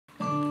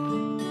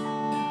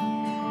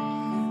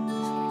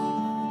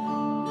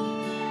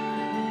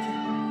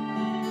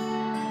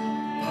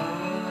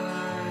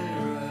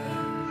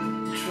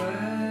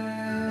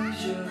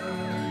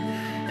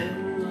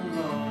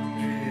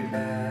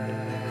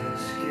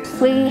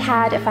We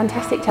had a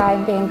fantastic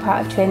time being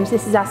part of Tringe.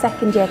 This is our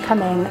second year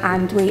coming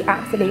and we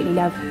absolutely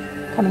love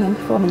coming and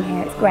performing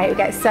here. It's great, we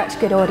get such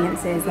good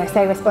audiences, they're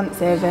so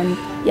responsive and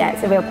yeah,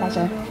 it's a real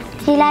pleasure.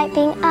 Do you like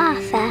being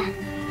Arthur?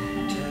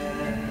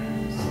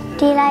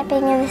 Do you like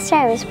being in the show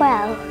as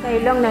well? So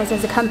Longnose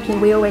as a company,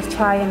 we always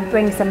try and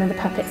bring some of the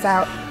puppets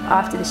out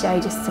after the show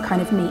just to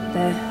kind of meet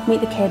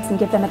the kids and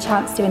give them a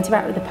chance to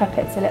interact with the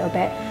puppets a little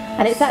bit.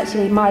 And it's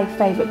actually my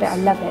favourite bit, I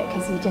love it,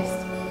 because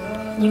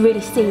you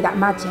really see that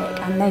magic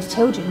and those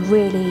children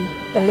really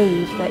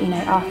believe that, you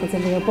know, Arthur's a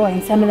real boy,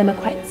 and some of them are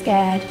quite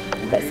scared,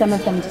 but some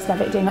of them just love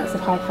it, doing lots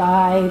of high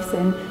fives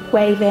and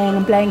waving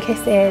and blowing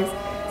kisses.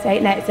 So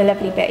no, it's a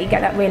lovely bit, you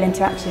get that real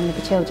interaction with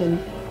the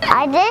children.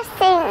 I just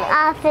think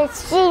Arthur's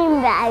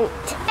steamboat.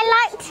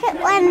 I liked it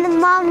when the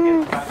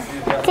mum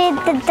did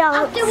the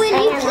dance.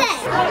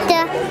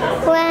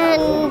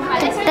 When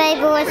the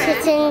baby was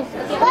hitting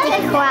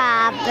the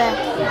crab.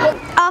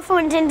 Arthur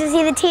went in to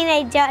see the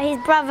teenager, his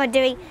brother,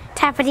 doing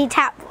tappity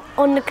tap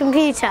on the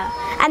computer.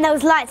 And there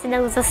was lights and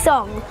there was a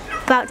song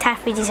about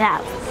tappity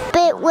tap.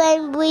 But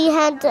when we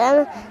had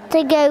to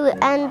go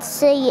and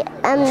see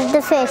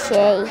the fishy.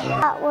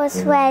 That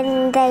was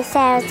when they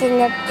sailed in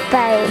the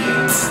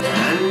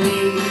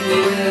boat.